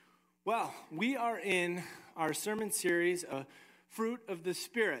Well, we are in our sermon series, Fruit of the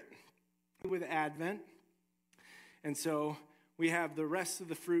Spirit, with Advent. And so we have the rest of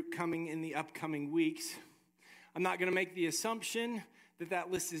the fruit coming in the upcoming weeks. I'm not going to make the assumption that that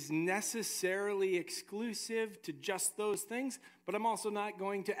list is necessarily exclusive to just those things, but I'm also not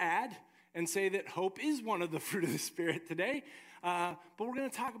going to add and say that hope is one of the fruit of the Spirit today. But we're going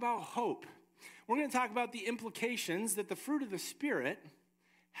to talk about hope. We're going to talk about the implications that the fruit of the Spirit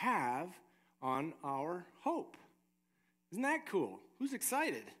have on our hope. Isn't that cool? Who's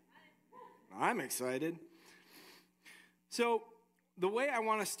excited? I'm excited. So the way I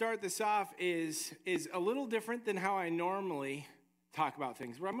want to start this off is a little different than how I normally talk about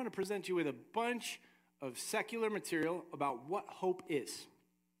things, where I'm going to present you with a bunch of secular material about what hope is.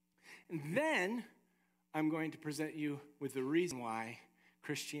 And then I'm going to present you with the reason why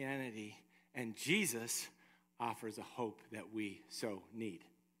Christianity and Jesus offers a hope that we so need.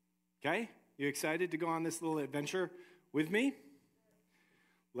 Okay? You excited to go on this little adventure with me?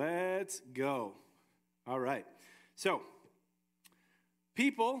 Let's go. All right. So,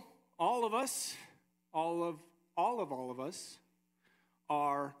 people, all of us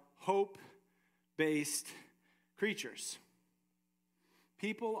are hope-based creatures.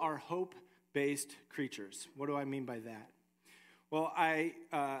 People are hope-based creatures. What do I mean by that? Well,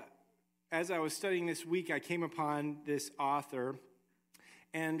 as I was studying this week, I came upon this author,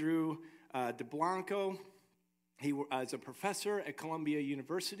 Andrew DeBlanco. He is a professor at Columbia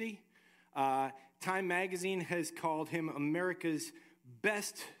University. Time magazine has called him America's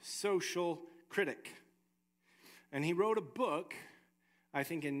best social critic. And he wrote a book, I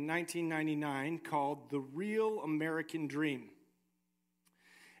think in 1999, called The Real American Dream.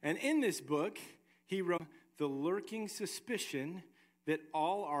 And in this book, he wrote the lurking suspicion that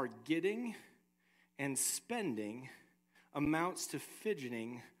all our getting and spending amounts to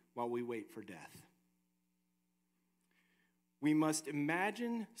fidgeting while we wait for death. We must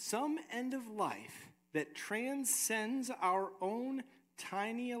imagine some end of life that transcends our own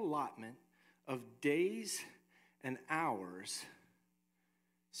tiny allotment of days and hours.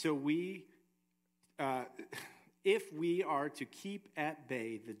 So if we are to keep at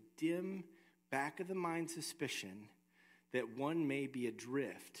bay the dim back of the mind suspicion that one may be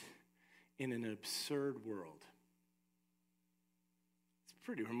adrift in an absurd world.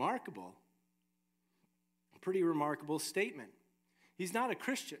 Pretty remarkable statement. He's not a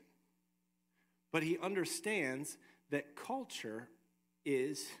Christian, but he understands that culture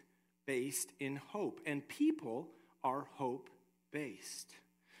is based in hope, and people are hope-based.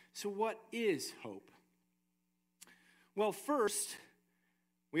 So what is hope? Well, first,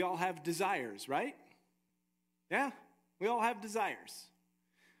 we all have desires, right? Yeah, we all have desires.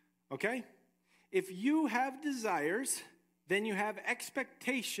 Okay? If you have desires, then you have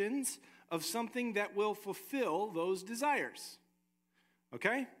expectations of something that will fulfill those desires.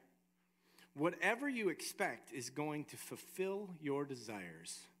 Okay? Whatever you expect is going to fulfill your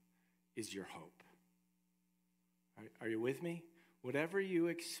desires is your hope. Are you with me? Whatever you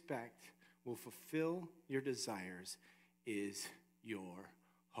expect will fulfill your desires is your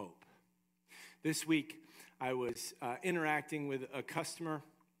hope. This week, I was interacting with a customer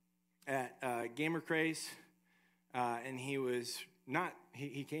at Gamer Craze. And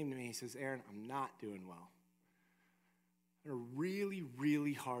he came to me, he says, Aaron, I'm not doing well. I had a really,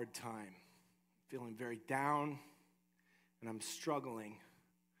 really hard time. Feeling very down, and I'm struggling.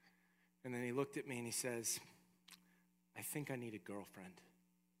 And then he looked at me and he says, I think I need a girlfriend.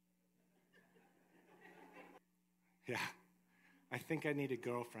 Yeah, I think I need a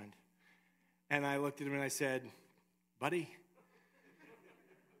girlfriend. And I looked at him and I said, buddy,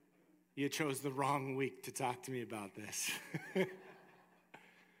 you chose the wrong week to talk to me about this.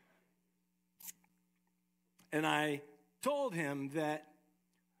 And I told him that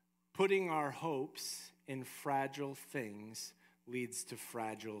putting our hopes in fragile things leads to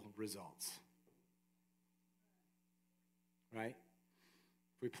fragile results. Right?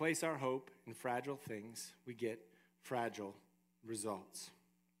 If we place our hope in fragile things, we get fragile results.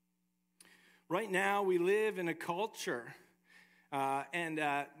 Right now, we live in a culture and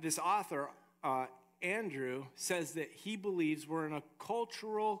this author, Andrew, says that he believes we're in a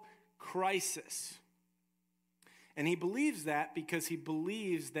cultural crisis. And he believes that because he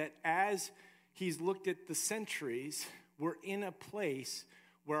believes that as he's looked at the centuries, we're in a place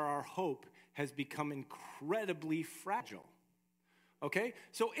where our hope has become incredibly fragile. Okay?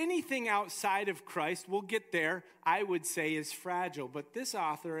 So anything outside of Christ, we'll get there, I would say is fragile. But this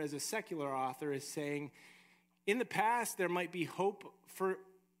author, as a secular author, is saying, in the past, there might be hope for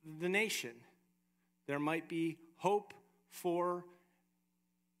the nation. There might be hope for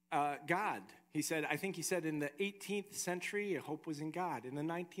God. I think he said in the 18th century, hope was in God. In the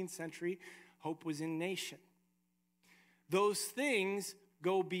 19th century, hope was in nation. Those things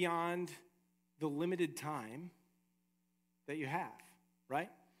go beyond the limited time that you have, right?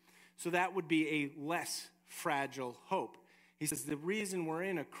 So that would be a less fragile hope. He says the reason we're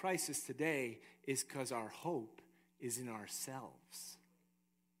in a crisis today is because our hope is in ourselves.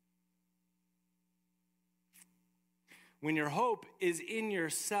 When your hope is in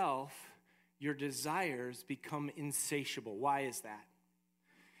yourself, your desires become insatiable. Why is that?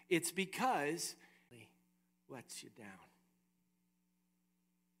 It's because it lets you down.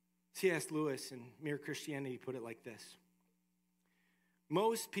 C.S. Lewis in Mere Christianity put it like this.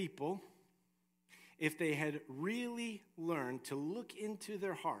 Most people, if they had really learned to look into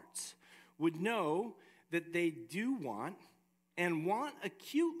their hearts, would know that they do want, and want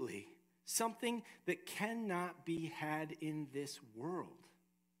acutely, something that cannot be had in this world.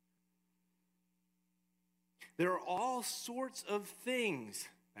 There are all sorts of things,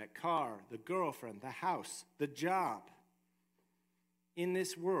 that car, the girlfriend, the house, the job, in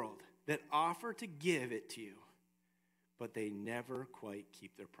this world that offer to give it to you, but they never quite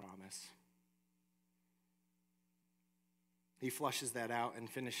keep their promise. He flushes that out and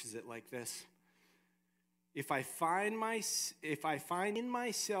finishes it like this. If I find in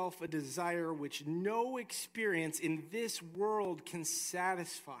myself a desire which no experience in this world can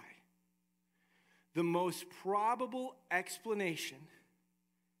satisfy, the most probable explanation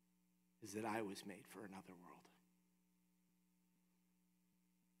is that I was made for another world.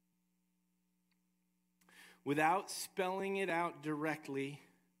 Without spelling it out directly,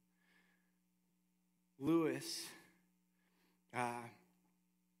 Lewis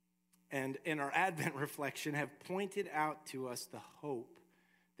and in our Advent reflection have pointed out to us the hope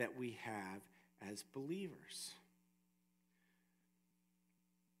that we have as believers.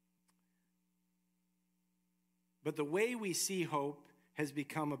 But the way we see hope has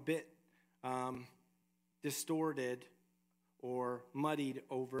become a bit distorted or muddied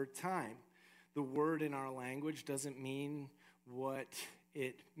over time. The word in our language doesn't mean what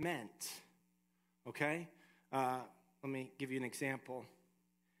it meant. Okay? Let me give you an example.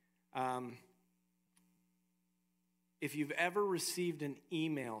 If you've ever received an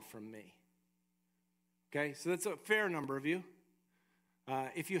email from me, okay, so that's a fair number of you.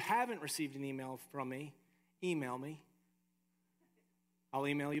 If you haven't received an email from me, email me. I'll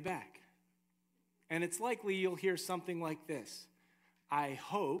email you back. And it's likely you'll hear something like this. I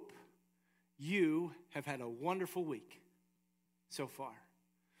hope you have had a wonderful week so far.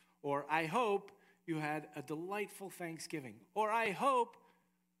 Or I hope you had a delightful Thanksgiving. Or I hope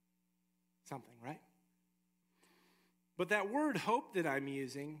something, right? But that word hope that I'm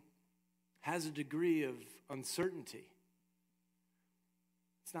using has a degree of uncertainty.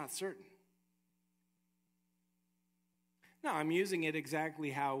 It's not certain. Now, I'm using it exactly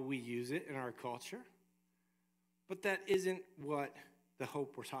how we use it in our culture, but that isn't what the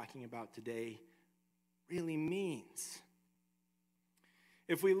hope we're talking about today really means.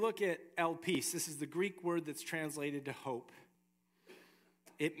 If we look at elpis, this is the Greek word that's translated to hope.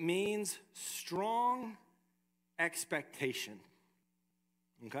 It means strong expectation.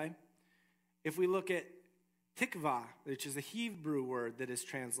 Okay? If we look at tikva, which is a Hebrew word that is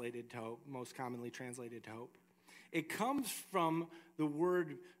translated to hope, most commonly translated to hope, it comes from the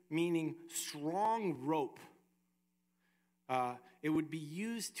word meaning strong rope. It would be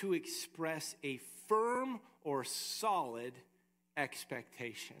used to express a firm or solid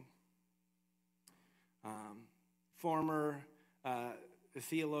expectation. Former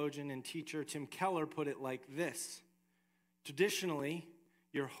theologian and teacher Tim Keller put it like this. Traditionally,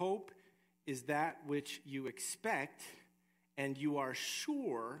 your hope is that which you expect and you are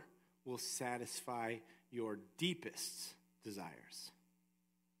sure will satisfy your deepest desires.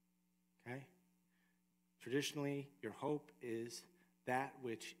 Okay? Traditionally, your hope is that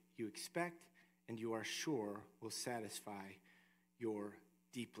which you expect and you are sure will satisfy your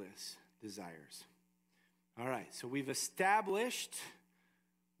deepest desires. All right, so we've established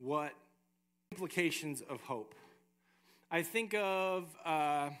what implications of hope. I think of,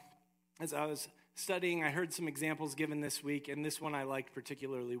 as I was studying, I heard some examples given this week, and this one I liked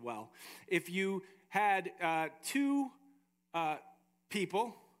particularly well. If you had two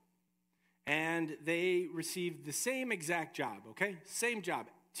people, and they received the same exact job, okay? Same job.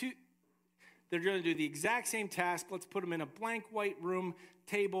 They're going to do the exact same task. Let's put them in a blank white room,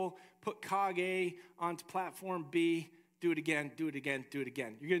 table, put cog A onto platform B, do it again, do it again, do it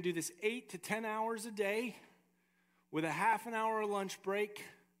again. You're going to do this 8 to 10 hours a day with a half an hour lunch break,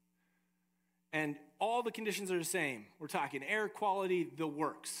 and all the conditions are the same. We're talking air quality, the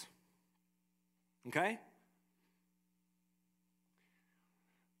works. Okay?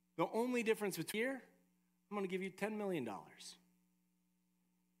 The only difference between here, I'm going to give you $10 million.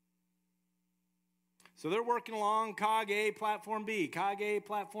 So they're working along, cog A, platform B, cog A,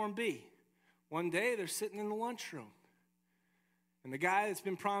 platform B. One day, they're sitting in the lunchroom. And the guy that's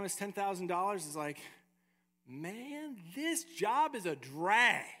been promised $10,000 is like, man, this job is a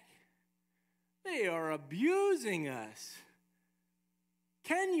drag. They are abusing us.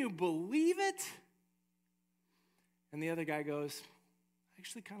 Can you believe it? And the other guy goes, I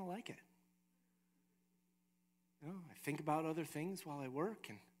actually kind of like it. I think about other things while I work,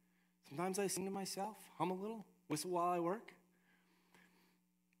 and sometimes I sing to myself, hum a little, whistle while I work.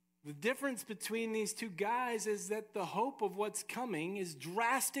 The difference between these two guys is that the hope of what's coming is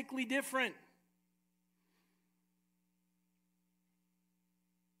drastically different.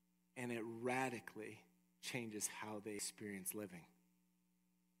 And it radically changes how they experience living.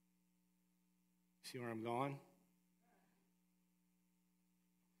 See where I'm going?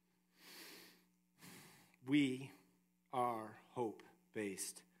 We are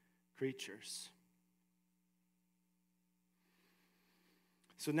hope-based creatures.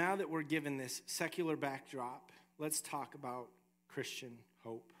 So now that we're given this secular backdrop, let's talk about Christian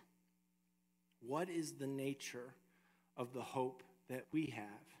hope. What is the nature of the hope that we have?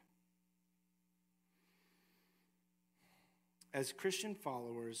 As Christian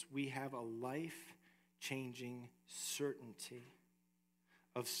followers, we have a life-changing certainty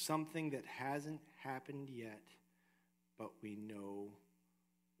of something that hasn't happened yet, but we know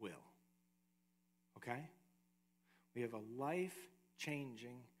will. Okay? We have a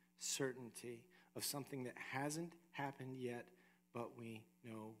life-changing certainty of something that hasn't happened yet, but we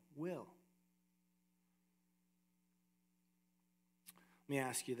know will. Let me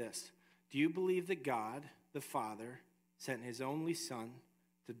ask you this. Do you believe that God, the Father, sent his only Son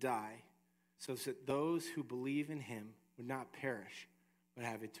to die so that those who believe in him would not perish, but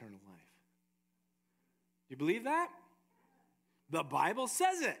have eternal life? Do you believe that? The Bible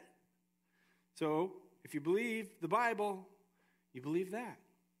says it. So, if you believe the Bible, you believe that.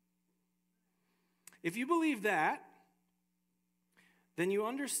 If you believe that, then you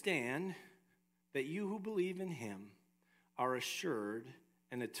understand that you who believe in him are assured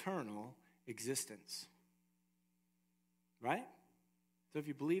an eternal existence. Right? So if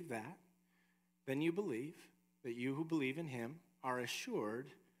you believe that, then you believe that you who believe in him are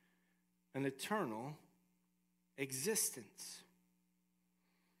assured an eternal existence.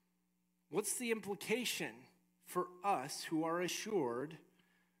 What's the implication for us who are assured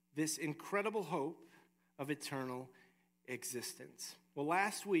this incredible hope of eternal existence? Well,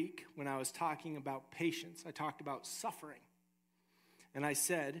 last week when I was talking about patience, I talked about suffering. And I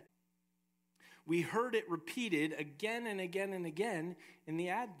said, we heard it repeated again and again and again in the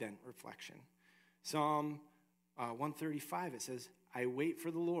Advent reflection. Psalm 135, it says, I wait for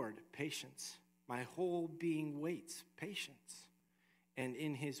the Lord, patience. My whole being waits, patience. And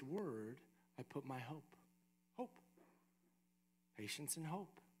in his word, I put my hope. Hope. Patience and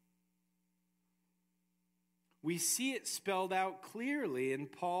hope. We see it spelled out clearly in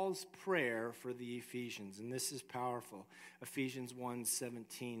Paul's prayer for the Ephesians, and this is powerful. Ephesians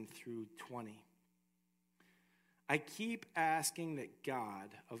 1:17 through 20. I keep asking that God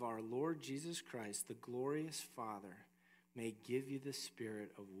of our Lord Jesus Christ, the glorious Father, may give you the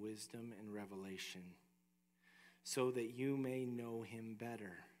spirit of wisdom and revelation, so that you may know him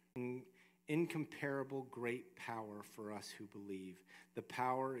better. Incomparable great power for us who believe. The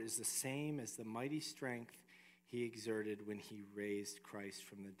power is the same as the mighty strength he exerted when he raised Christ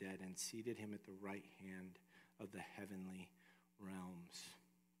from the dead and seated him at the right hand of the heavenly realms.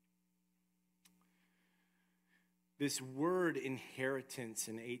 This word inheritance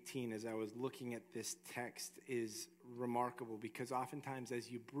in 18, as I was looking at this text, is remarkable because oftentimes as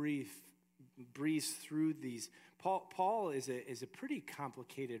you breeze through these, Paul is a pretty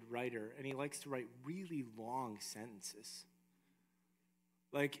complicated writer, and he likes to write really long sentences.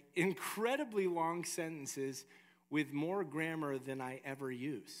 Like incredibly long sentences with more grammar than I ever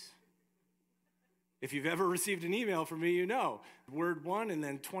use. If you've ever received an email from me, you know. Word one, and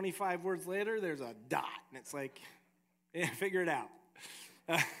then 25 words later, there's a dot. And it's like, yeah, figure it out.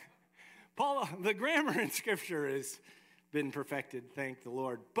 Paul, the grammar in Scripture has been perfected, thank the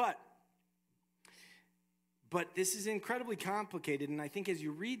Lord. But this is incredibly complicated, and I think as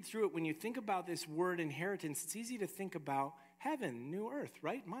you read through it, when you think about this word inheritance, it's easy to think about heaven, new earth,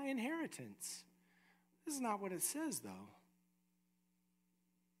 right? My inheritance. This is not what it says, though.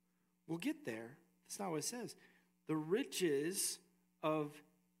 We'll get there. That's not what it says. The riches of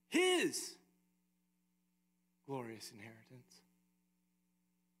his glorious inheritance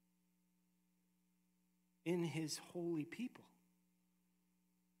in his holy people.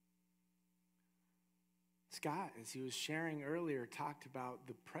 Scott, as he was sharing earlier, talked about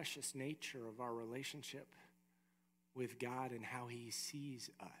the precious nature of our relationship with God and how he sees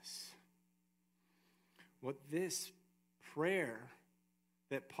us. What this prayer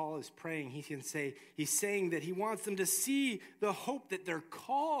that Paul is praying, he's saying that he wants them to see the hope that they're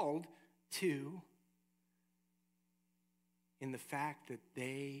called to in the fact that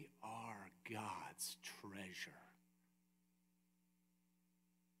they are God's treasure.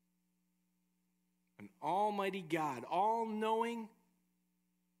 An almighty God, all-knowing,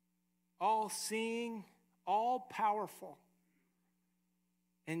 all-seeing, all-powerful,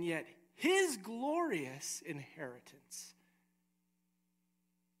 and yet his glorious inheritance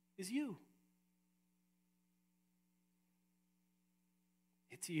is you.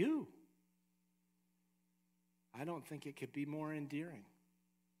 It's you. I don't think it could be more endearing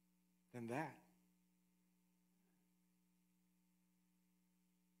than that.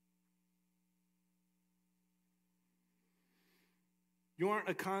 You aren't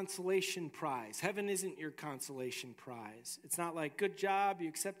a consolation prize. Heaven isn't your consolation prize. It's not like, good job, you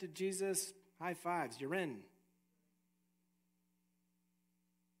accepted Jesus, high fives, you're in.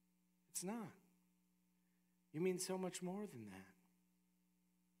 It's not. You mean so much more than that.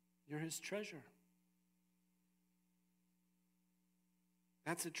 You're his treasure.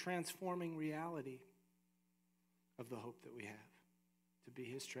 That's a transforming reality of the hope that we have, to be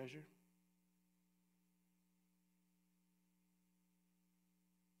his treasure.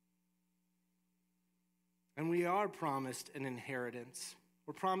 And we are promised an inheritance.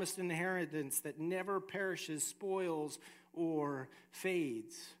 We're promised an inheritance that never perishes, spoils, or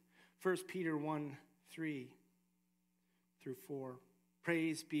fades. 1 Peter 1:3-4.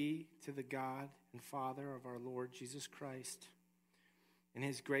 Praise be to the God and Father of our Lord Jesus Christ. In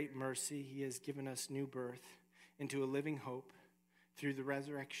his great mercy, he has given us new birth into a living hope through the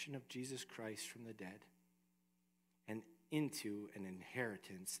resurrection of Jesus Christ from the dead, and into an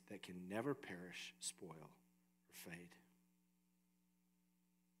inheritance that can never perish, spoil, or fade.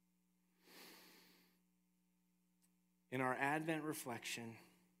 In our Advent reflection,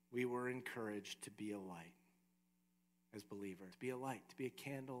 we were encouraged to be a light as believers, to be a light, to be a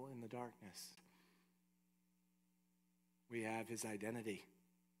candle in the darkness. We have his identity.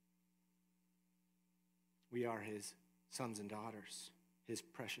 We are his sons and daughters, his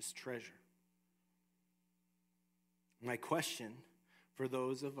precious treasure. My question for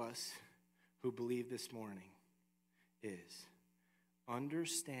those of us who believe this morning is,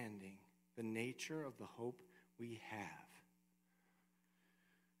 understanding the nature of the hope we have,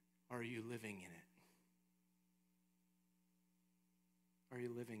 are you living in it? Are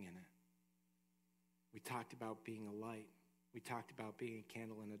you living in it? We talked about being a light. We talked about being a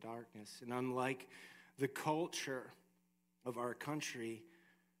candle in the darkness. And unlike the culture of our country,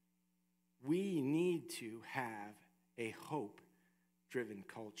 we need to have a hope-driven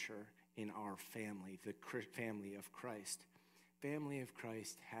culture in our family, the family of Christ. Family of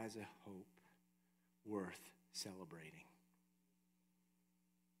Christ has a hope worth celebrating.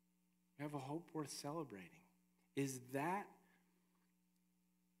 We have a hope worth celebrating. Is that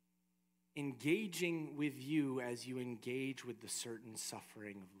engaging with you as you engage with the certain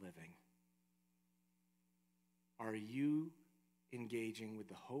suffering of living? Are you engaging with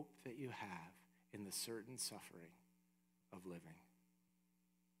the hope that you have in the certain suffering of living?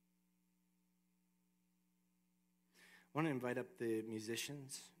 I want to invite up the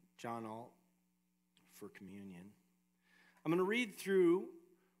musicians, John Alt, for communion. I'm going to read through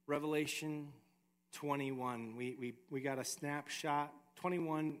Revelation 21. We got a snapshot,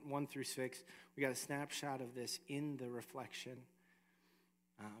 21, 1-6. We got a snapshot of this in the reflection.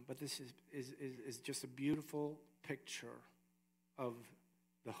 But this is just a beautiful picture of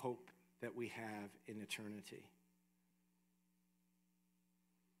the hope that we have in eternity.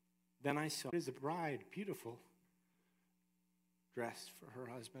 Then I saw his bride, beautiful, dressed for her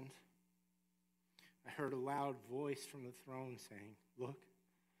husband. I heard a loud voice from the throne saying, "Look,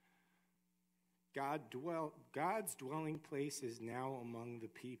 God's dwelling place is now among the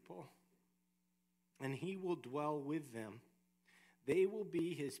people, and he will dwell with them. They will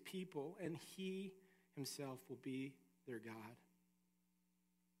be his people, and he himself will be their God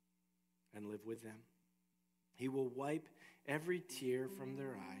and live with them. He will wipe every tear from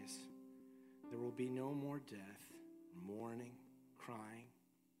their eyes. There will be no more death, mourning, crying,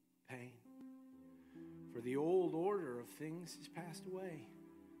 pain. For the old order of things has passed away."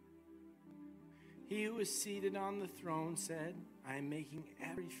 He who is seated on the throne said, "I am making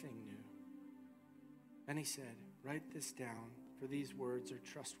everything new." Then he said, write this down, for these words are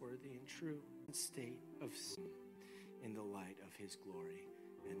trustworthy and true. State of sin in the light of his glory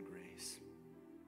and grace.